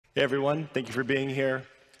Hey everyone, thank you for being here.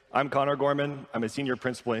 I'm Gorman. I'm a senior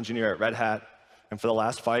principal engineer at Red Hat, and for the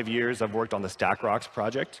last 5 years, I've worked on the StackRox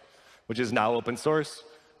project, which is now open source.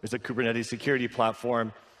 It's a Kubernetes security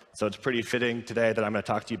platform, so it's pretty fitting today that I'm going to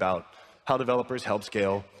talk to you about how developers help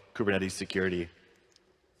scale Kubernetes security.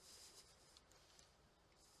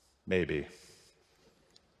 Maybe.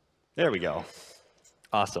 There we go.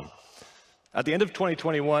 Awesome. At the end of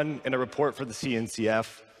 2021, in a report for the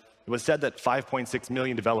CNCF, it was said that 5.6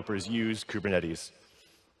 million developers use Kubernetes.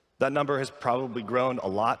 That number has probably grown a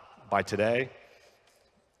lot by today.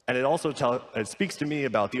 And it speaks to me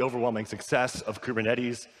about the overwhelming success of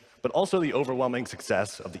Kubernetes, but also the overwhelming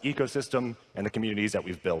success of the ecosystem and the communities that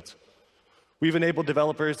we've built. We've enabled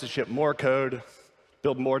developers to ship more code,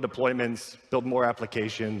 build more deployments, build more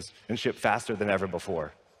applications, and ship faster than ever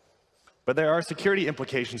before. But there are security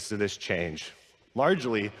implications to this change,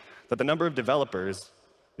 largely that the number of developers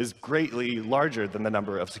is greatly larger than the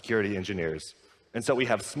number of security engineers. And so we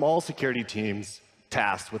have small security teams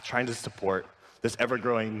tasked with trying to support this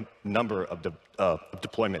ever-growing number of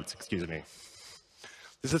deployments.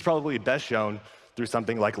 This is probably best shown through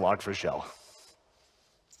something like Log4Shell.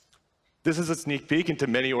 This is a sneak peek into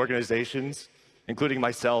many organizations, including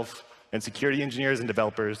myself and security engineers and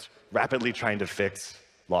developers, rapidly trying to fix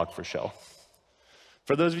Log4Shell.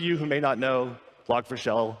 For those of you who may not know,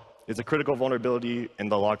 Log4Shell is a critical vulnerability in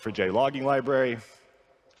the Log4j logging library,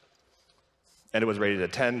 and it was rated a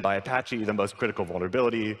 10 by Apache, the most critical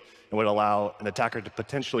vulnerability, and would allow an attacker to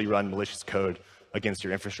potentially run malicious code against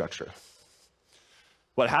your infrastructure.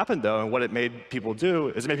 What happened, though, and what it made people do,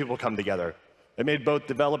 is it made people come together. It made both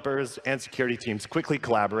developers and security teams quickly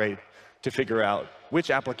collaborate to figure out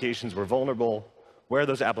which applications were vulnerable, where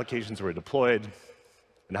those applications were deployed,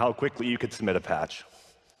 and how quickly you could submit a patch.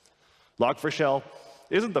 Log4Shell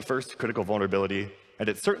isn't the first critical vulnerability, and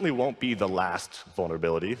it certainly won't be the last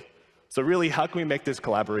vulnerability. So really, how can we make this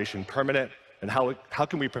collaboration permanent, and how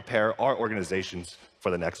can we prepare our organizations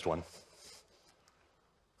for the next one?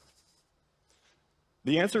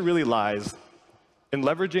 The answer really lies in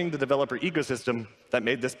leveraging the developer ecosystem that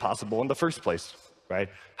made this possible in the first place, right?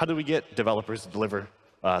 How do we get developers to deliver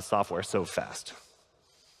software so fast?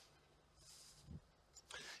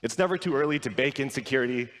 It's never too early to bake in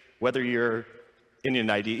security, whether you're in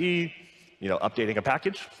an IDE, updating a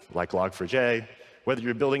package like Log4j, whether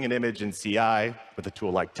you're building an image in CI with a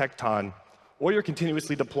tool like Tekton, or you're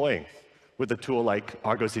continuously deploying with a tool like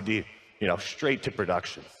Argo CD, straight to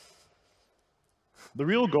production. The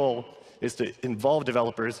real goal is to involve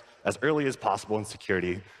developers as early as possible in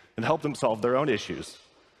security and help them solve their own issues.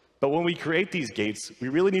 But when we create these gates, we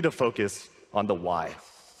really need to focus on the why.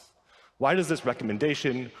 Why does this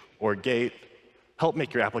recommendation or gate help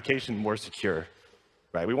make your application more secure?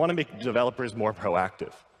 Right? We want to make developers more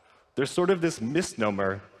proactive. There's sort of this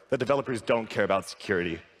misnomer that developers don't care about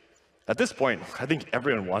security. At this point, I think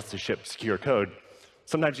everyone wants to ship secure code.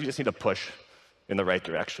 Sometimes you just need to push in the right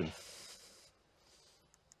direction.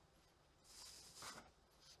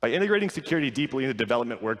 By integrating security deeply into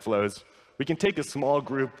development workflows, we can take a small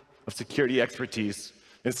group of security expertise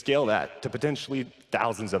and scale that to potentially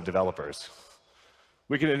thousands of developers.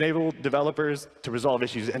 We can enable developers to resolve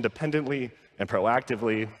issues independently and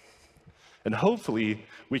proactively, and hopefully,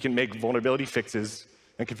 we can make vulnerability fixes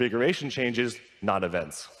and configuration changes not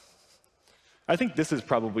events. I think this is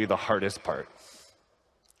probably the hardest part.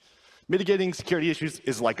 Mitigating security issues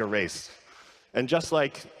is like a race. And just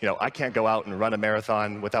like I can't go out and run a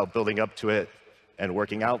marathon without building up to it and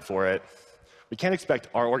working out for it, we can't expect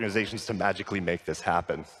our organizations to magically make this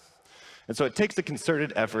happen. And so it takes a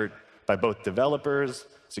concerted effort by both developers,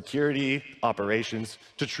 security, operations,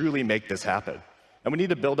 to truly make this happen. And we need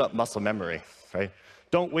to build up muscle memory, right?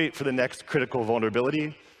 Don't wait for the next critical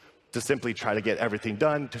vulnerability to simply try to get everything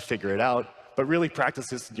done, to figure it out, but really practice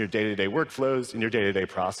this in your day-to-day workflows, in your day-to-day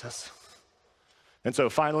process. And so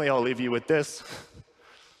finally, I'll leave you with this.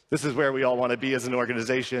 This is where we all want to be as an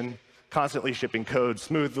organization, constantly shipping code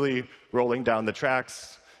smoothly, rolling down the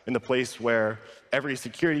tracks, in the place where every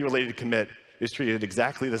security-related commit is treated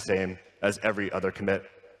exactly the same as every other commit.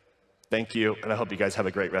 Thank you, and I hope you guys have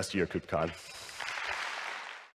a great rest of your KubeCon.